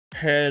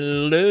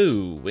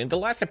Hello. In the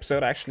last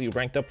episode, I actually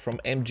ranked up from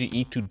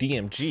MGE to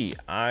DMG.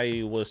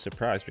 I was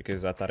surprised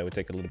because I thought it would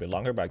take a little bit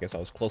longer, but I guess I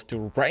was close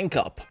to rank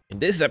up. In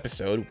this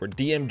episode, we're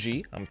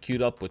DMG. I'm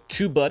queued up with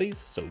 2 buddies,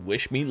 so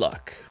wish me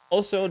luck.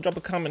 Also, drop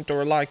a comment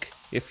or a like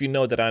if you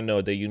know that I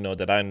know that you know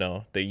that I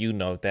know that you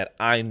know that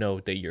I know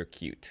that you're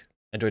cute.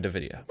 Enjoy the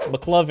video.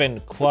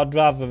 McLovin,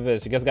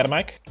 Quadravis, you guys got a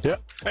mic? Yeah.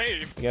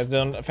 Hey. You guys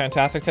doing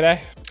fantastic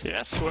today?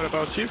 Yes, what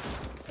about you?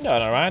 No,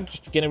 all right.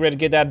 Just getting ready to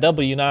get that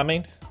W, you know what I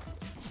mean?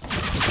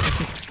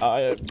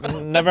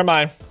 Never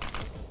mind.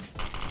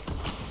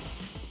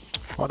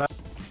 What up?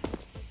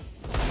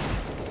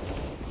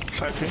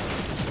 Side P.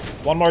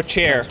 One more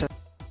chair.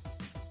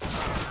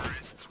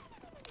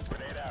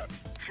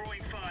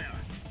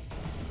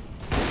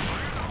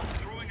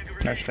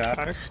 Nice shot.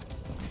 Nice.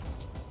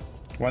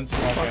 One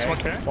smoke.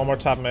 Okay. One more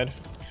top mid.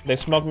 They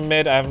smoke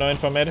mid. I have no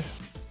info mid.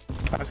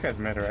 Oh, this guy's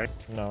mid, right?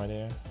 No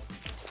idea.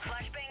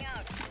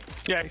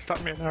 Yeah, he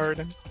stopped me and I heard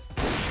him.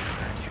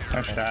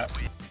 Nice shot.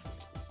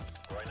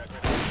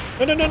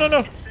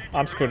 No.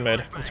 I'm screwed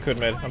mid. I'm screwed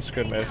mid. I'm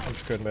screwed mid. I'm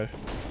screwed mid.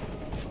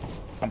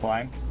 I'm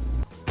blind.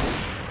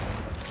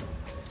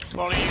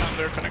 Volley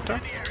under connector.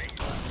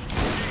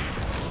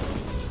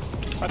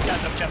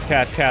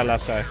 Cat,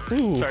 last guy.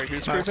 Ooh. Sorry,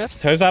 who's screwed mid?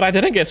 Turns out I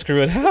didn't get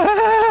screwed.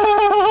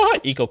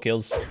 Eco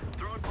kills.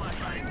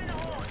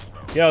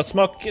 Yo,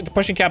 smoke.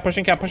 Pushing cat. Bomb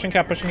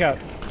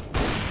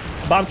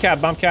cat.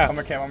 One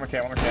more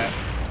cat.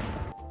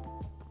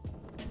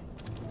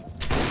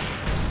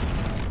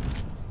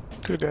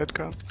 2 dead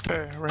gun.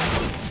 Hey, right.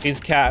 He's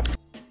cat.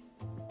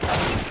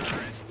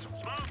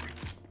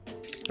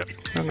 Yep.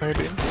 And I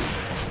did.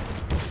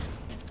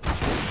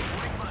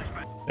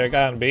 There,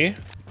 guy on B.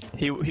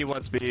 He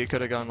wants B. He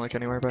could have gone like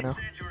anywhere by now.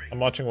 I'm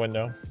watching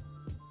window.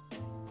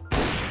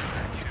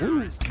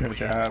 Good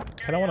job.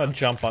 I don't want to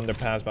jump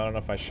underpass, but I don't know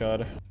if I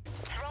should.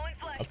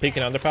 I'm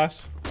peeking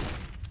underpass.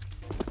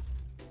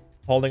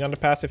 Holding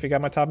underpass if you got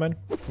my top mid.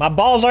 My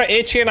balls are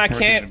itchy and I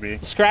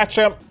can't scratch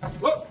them.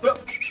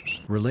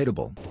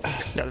 Relatable.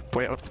 Yeah,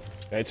 way out.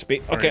 It's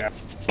B. Okay.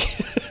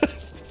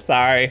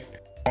 Sorry.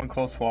 One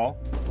close wall.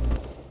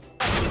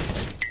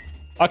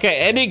 Okay,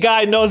 any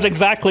guy knows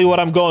exactly what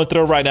I'm going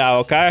through right now,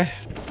 okay?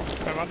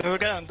 I'm under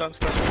again,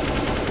 downstairs.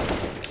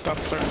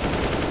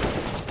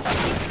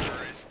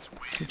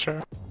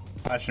 Teacher.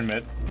 Flashing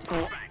mid.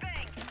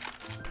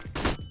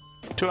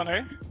 2 on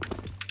A.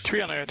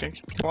 3 on A, I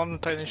think. 1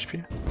 tight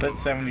HP.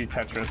 Let's 70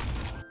 Tetris.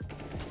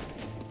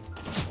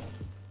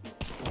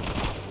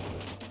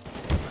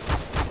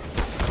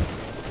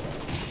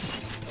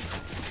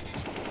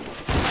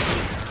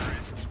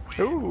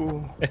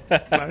 Ooh.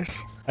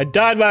 Nice. I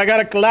died, but I got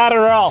a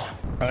collateral. Oh,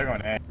 they're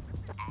going A.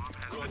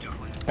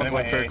 One's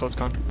like very close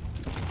con.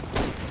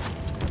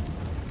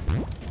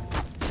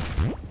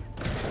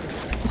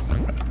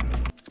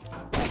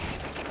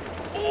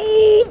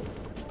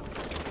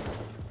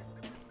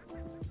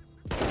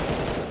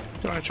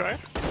 You wanna try?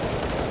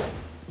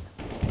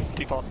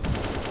 Default.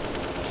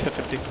 He's hit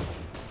 50.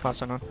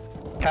 Last one on.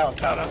 Cal.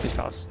 He's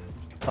palace.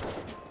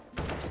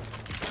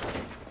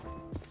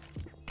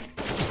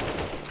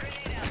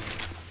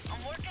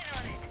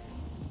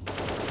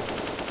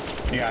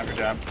 You got good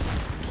job.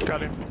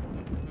 Got him.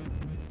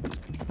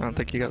 I don't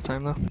think you got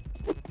time though.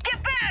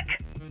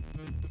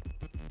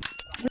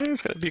 Yeah,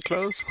 he's gotta be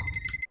close.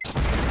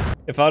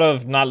 If I'd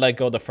have not let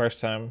go the first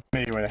time.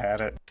 Maybe you would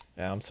have had it.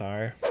 Yeah, I'm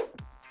sorry.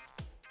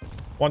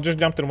 One just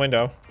jumped in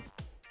window.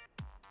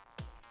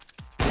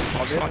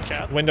 Also on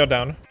cat. Window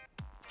down.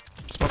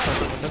 Smoke out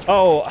the window.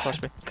 Oh,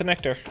 Flash me.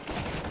 connector.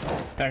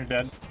 They're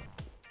dead.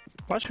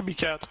 Why should be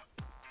cat?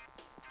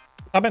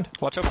 Top mid.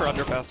 Watch out for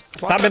underpass.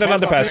 Top mid of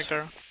underpass.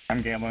 Connector.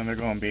 I'm gambling. They're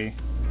going B.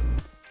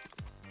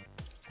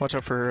 Watch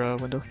out for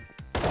window.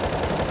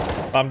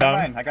 Bomb down.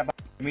 Fine. I got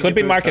Could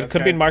be market.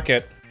 Could be in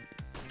market.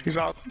 He's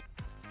out.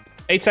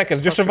 8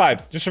 seconds. Just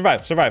survive. Just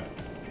survive.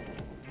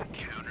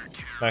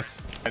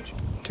 Nice.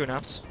 2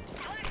 naps.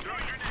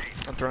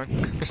 I'm throwing.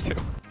 There's 2.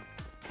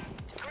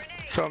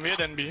 So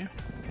mid and B.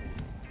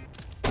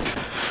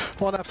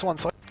 1 apps, 1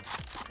 side.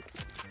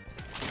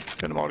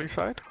 Get him all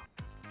side.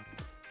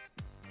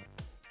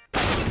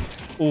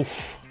 Oof.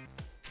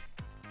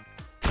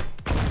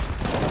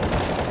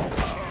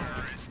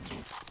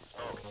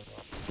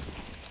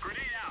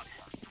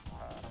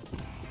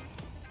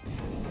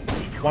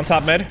 One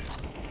top mid.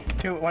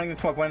 2, one in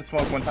smoke, one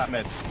top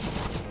mid.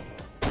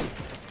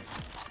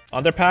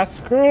 Underpass.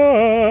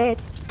 Crap.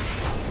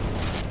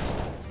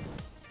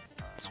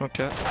 Smoke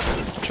cat.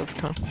 Watch out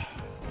for con.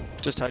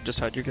 Just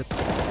hide, you're good.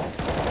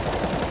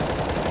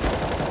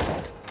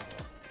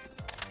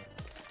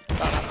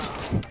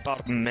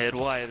 Bottom mid,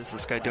 why is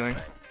this guy doing?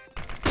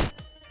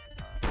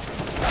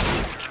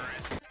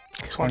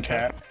 It's One one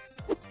cat.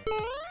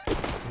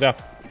 Yeah.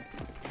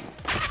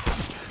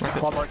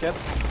 One more kid.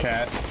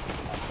 Cat.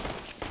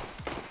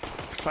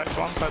 Side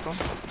one.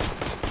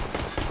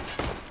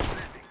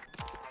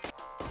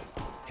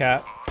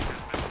 Cat.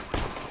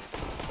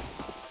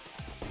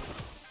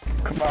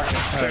 Come on.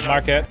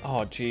 Market.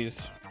 Oh,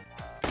 jeez.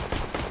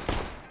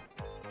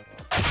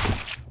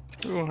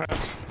 Ooh,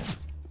 apps.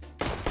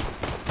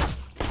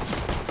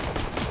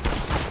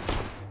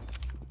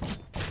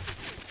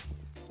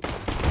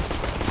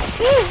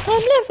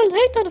 I'm level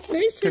 8 on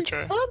face Good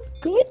try. I'm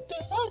good.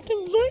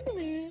 Invite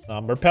me.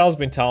 Repel's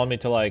been telling me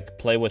to like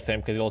play with him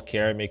because he'll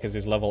carry me because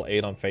he's level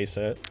 8 on face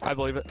it. I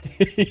believe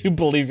it. You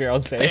believe your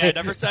own saying. Hey, I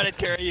never said I'd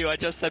carry you. I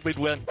just said we'd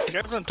win. You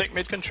guys want to take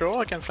mid control?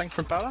 I can flank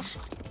from Palace.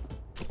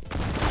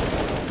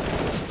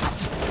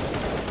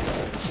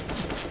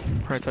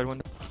 Right side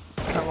window.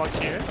 Can I walk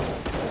here?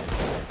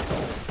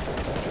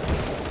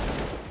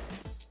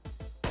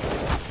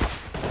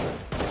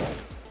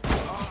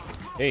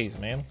 Jeez,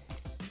 man.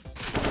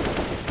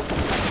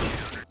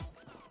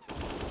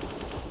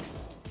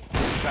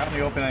 Out in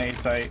the open at 8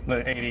 site,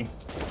 the 80.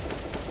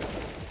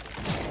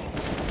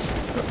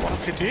 One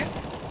CT.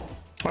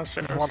 One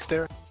stairs. One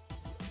stair.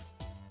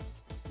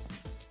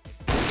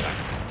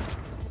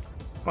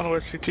 One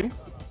was CT.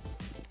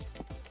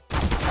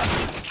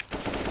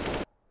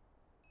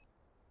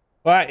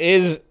 What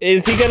is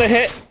he gonna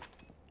hit?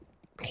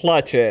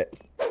 Clutch it.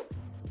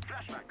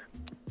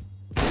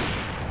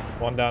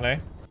 One down A.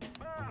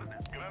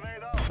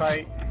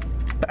 Site.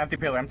 Empty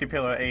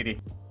pillar, 80.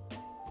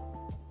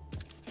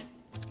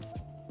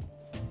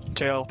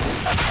 Jail.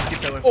 Empty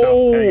pillar still.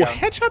 Oh, There you go.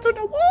 headshot through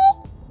the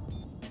wall.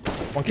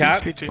 One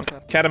cat. CT. Okay.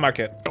 Cat in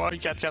market. Oh, you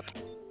cat.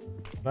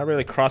 Not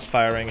really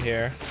cross-firing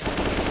here.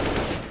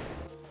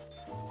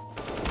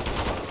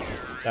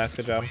 Nice,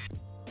 good job.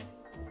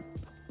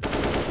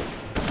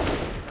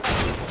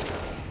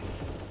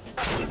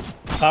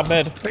 Top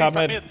mid, Please, top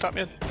mid. Top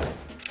mid.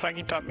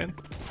 Flanking top mid.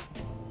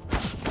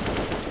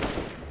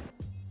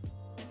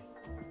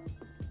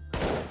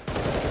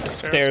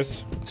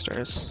 Stairs.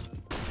 Stairs.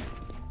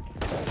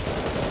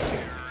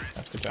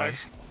 That's good job.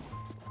 Nice.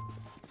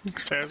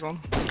 Stairs one.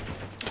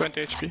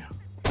 20 HP.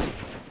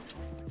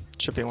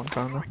 Should be one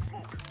con though.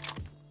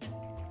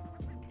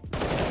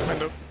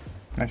 Window.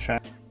 Nice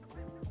shot.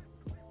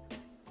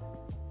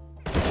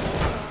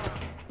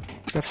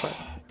 Left side.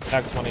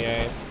 Tag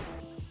 28.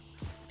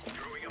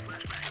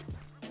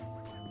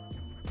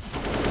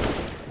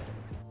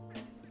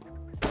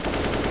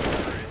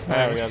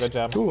 There we go, good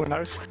job. Ooh,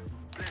 nice.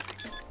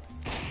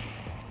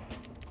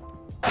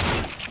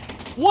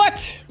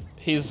 What?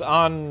 He's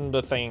on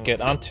the thing.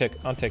 Get on ticket.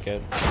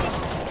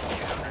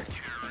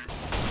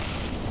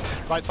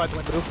 Right side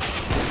window.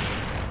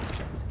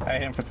 I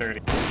hit him for 30.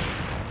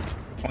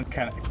 One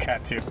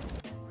cat 2.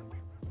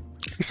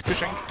 He's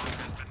pushing.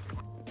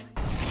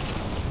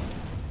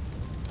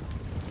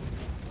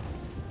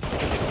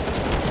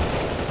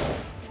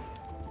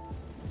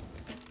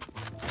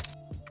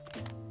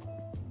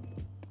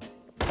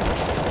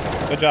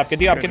 Good job. Get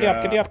the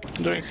up.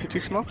 Doing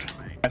CT smoke.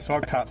 I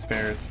smoked top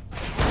stairs.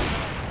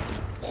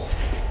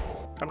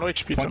 I'm low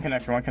HP One though.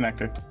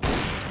 connector.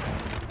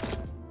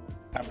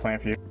 I'm playing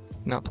for you.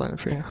 Not playing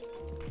for you.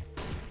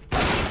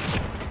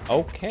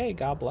 Okay,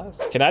 God bless.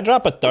 Can I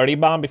drop a 30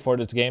 bomb before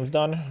this game's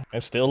done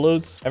and still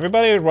lose?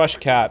 Everybody rush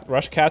cat.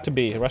 Rush cat to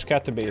B. Rush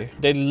cat to B.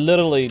 They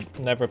literally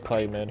never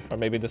play mid. Or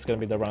maybe this is gonna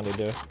be the round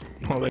they do.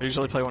 Well, they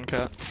usually play one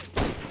cat.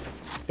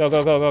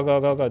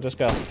 Go. Just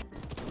go.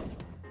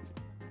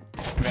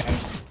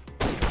 Man,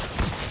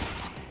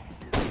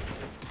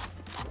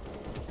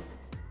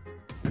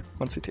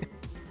 One CT.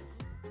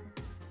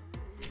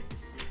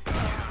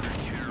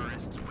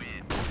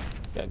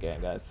 Good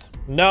game, guys.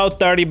 No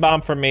 30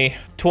 bomb for me.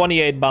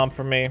 28 bomb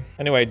for me.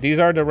 Anyway, these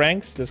are the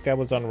ranks. This guy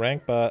was on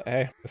rank, but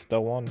hey, I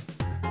still won.